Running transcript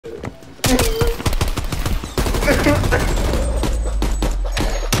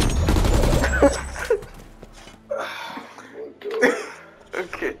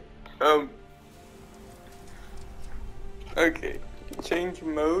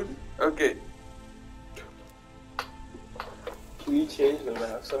mode? Okay. Can you change the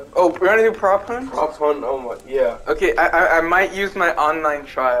map, son? Oh, we're gonna do prop hunt? Prop hunt, oh my, yeah. Okay, I might use my online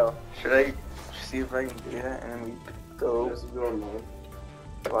trial. Should I see if I can do that? And then we go Let's go online.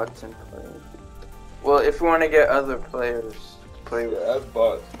 bots and play. Well, if we want to get other players to play with. Yeah, that's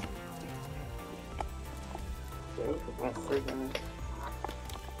bots.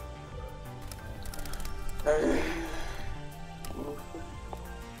 Okay,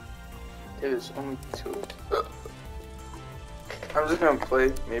 there's only 2. I'm just gonna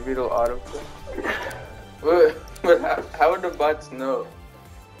play. Maybe it'll autoplay. But how would the bots know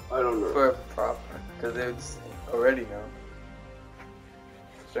I don't know. for a prop? Because they would already know.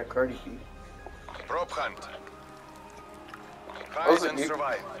 It's like Cardi B. Prop hunt. Rise Also, and you-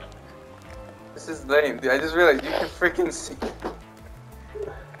 survive. This is lame, dude. I just realized you can freaking see.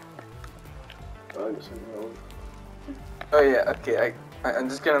 I just know. Oh yeah, okay. I'm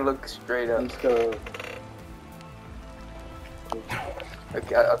just gonna look straight up. I'm just gonna...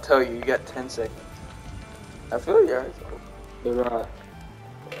 Okay, I'll tell you. You got 10 seconds. I feel your eyes open. They're not.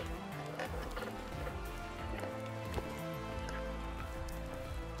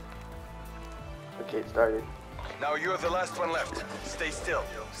 Okay, it started. Now you're the last one left. Stay still.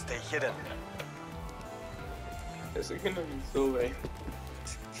 Stay hidden. This is gonna be so lame.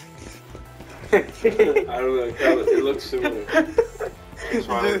 I don't know, it looks similar. You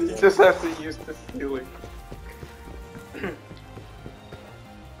just have to use the ceiling.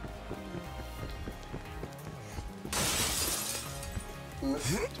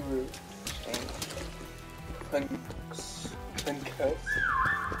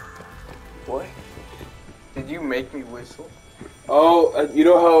 What? Did you make me whistle? Oh, you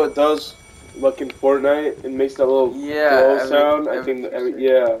know how it does, like in Fortnite, it makes that little blow sound? I think,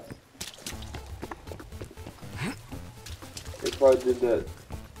 yeah. They probably did that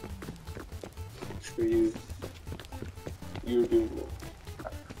for you. You were doing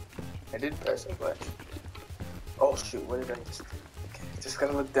that. I did press a button. Oh shoot, what did I just do? Okay, just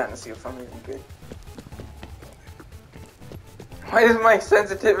gotta look down and see if I'm even good. Why is my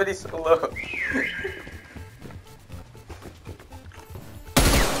sensitivity so low?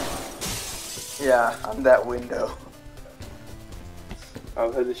 Yeah, I'm that window. I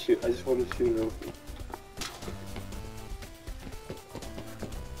had to shoot. I just wanted to shoot it open.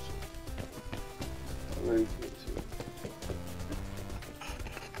 I'm ready to shoot.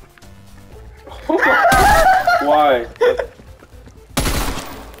 Why?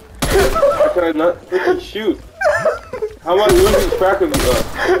 How can I not freaking shoot? How am I losing track of you?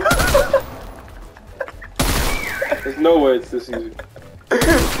 There's no way it's this easy.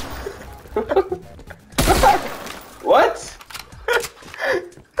 What?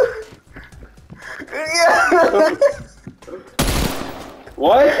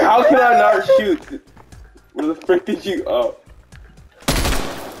 What? How can I not shoot? Where the frick did you? Oh.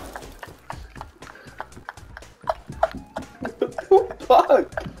 What the fuck?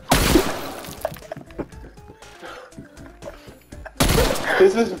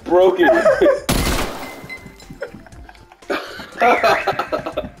 This is broken.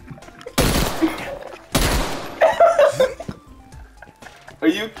 Are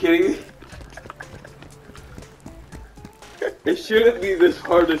you kidding me? It shouldn't be this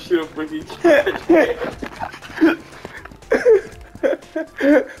hard to shoot a freaking cat.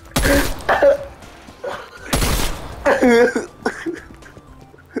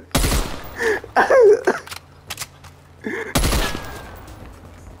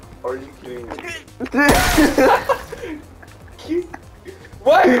 Are you kidding me?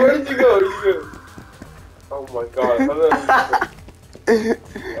 What? Where did you go? Oh my god. How did I...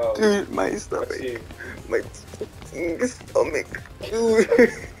 Dude, my stomach. My fucking stomach. Dude.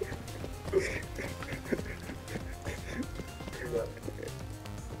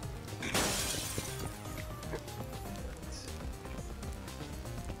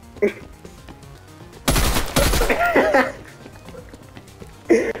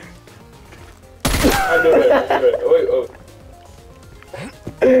 I know that. Wait, oh.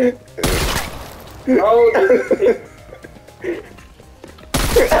 How does it take...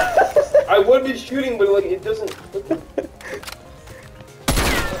 I would be shooting, but like it doesn't.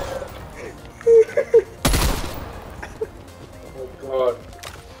 Oh god.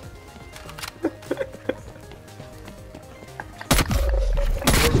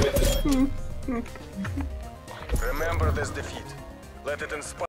 Remember this defeat. Let it inspire.